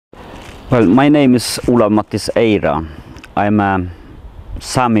Well, my name is Olav Mattis Eira. I'm a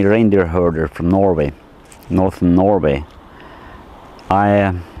Sami reindeer herder from Norway, Northern Norway.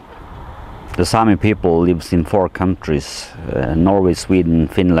 The Sami people lives in 4 countries, Norway, Sweden,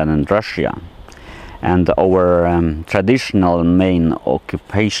 Finland and Russia. And our traditional main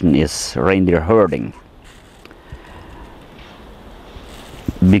occupation is reindeer herding.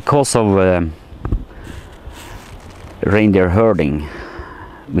 Because of reindeer herding,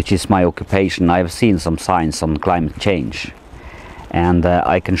 which is my occupation, I've seen some signs on climate change. And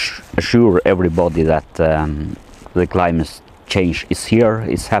I can assure everybody that the climate change is here,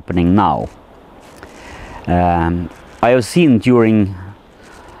 it's happening now. I have seen during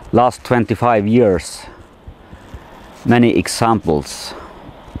last 25 years many examples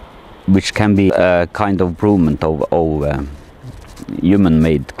which can be a kind of improvement of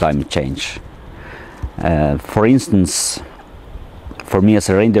human-made climate change. For instance, for me as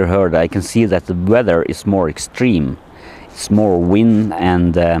a reindeer herder, I can see that the weather is more extreme. It's more wind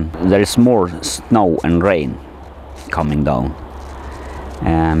and there is more snow and rain coming down.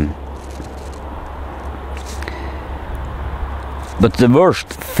 But the worst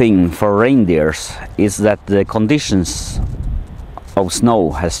thing for reindeers is that the conditions of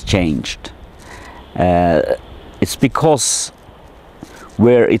snow has changed. It's because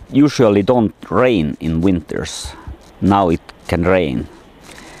where it usually don't rain in winters, now it can rain.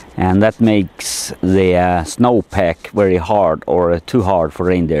 And that makes the snowpack very hard or too hard for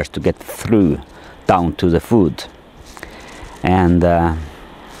reindeers to get through down to the food. And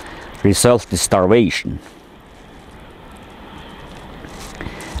result is starvation.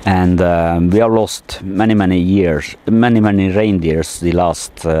 And we have lost many reindeers the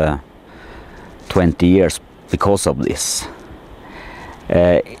last 20 years because of this.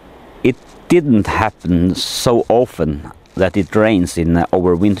 It didn't happen so often that it rains in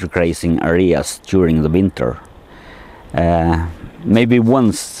our winter grazing areas during the winter. Maybe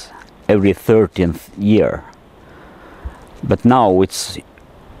once every 30th year. But now it's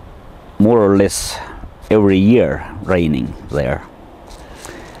more or less every year raining there.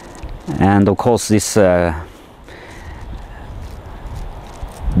 And of course this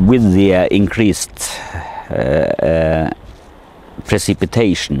with the increased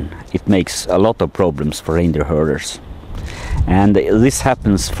precipitation, it makes a lot of problems for reindeer herders. And this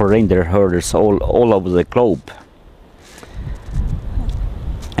happens for reindeer herders all over the globe.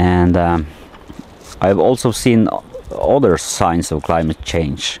 And I've also seen other signs of climate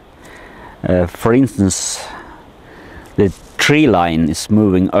change. For instance, the tree line is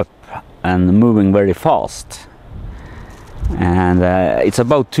moving up and moving very fast. And it's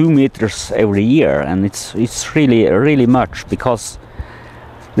about 2 meters every year, and it's really much, because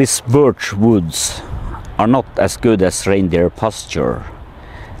these birch woods are not as good as reindeer pasture,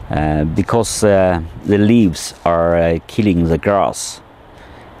 because the leaves are killing the grass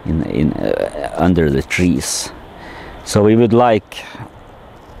under the trees. So we would like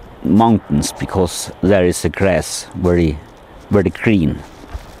mountains, because there is the grass very green.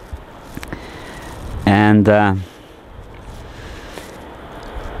 And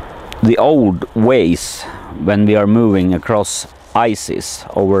the old ways, when we are moving across ices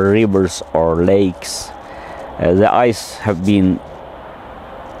over rivers or lakes, the ice have been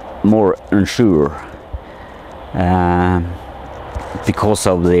more unsure because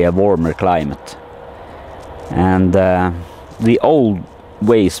of the warmer climate. And the old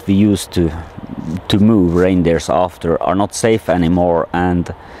ways we used to move reindeers after are not safe anymore, and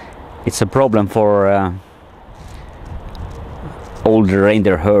it's a problem for older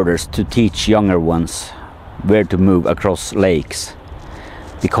reindeer herders to teach younger ones where to move across lakes,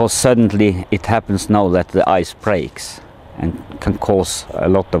 because suddenly it happens now that the ice breaks and can cause a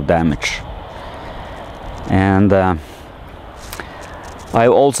lot of damage. And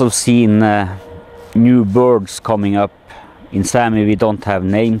I've also seen new birds coming up. In Sami we don't have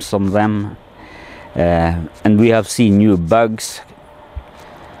names on them, and we have seen new bugs,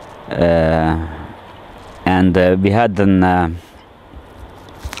 and we had a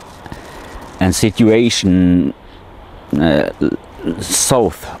situation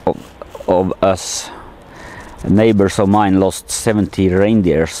south of us. Neighbors of mine lost 70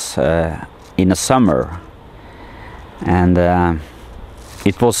 reindeers in a summer, and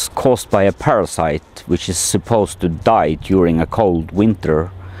it was caused by a parasite which is supposed to die during a cold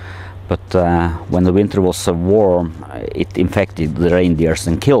winter, but when the winter was so warm, it infected the reindeers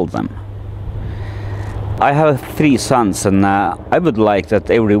and killed them. I have 3 sons, and I would like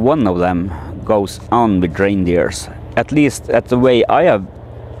that every one of them goes on with reindeers, at least at the way I have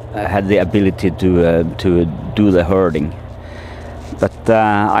had the ability to do the herding. but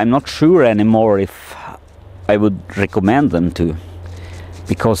I'm not sure anymore if I would recommend them to,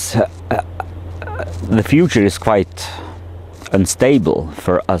 because the future is quite unstable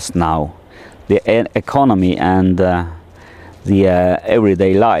for us now. The economy and the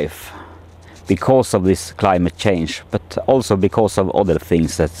everyday life, because of this climate change, but also because of other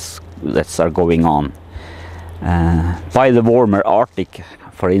things that are going on. By the warmer Arctic,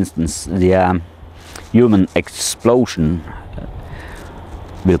 for instance, the human explosion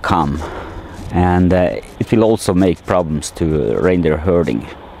will come, and it will also make problems to reindeer herding.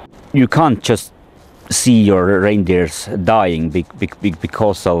 You can't just see your reindeers dying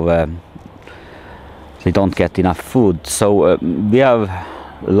because of they don't get enough food. So we have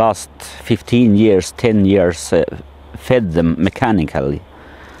last 15 years, 10 years fed them mechanically.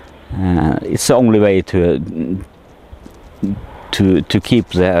 It's the only way to keep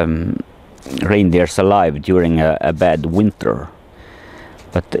the reindeers alive during a bad winter.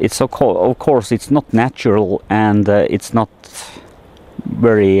 But it's of course it's not natural, and it's not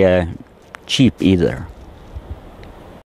very cheap either.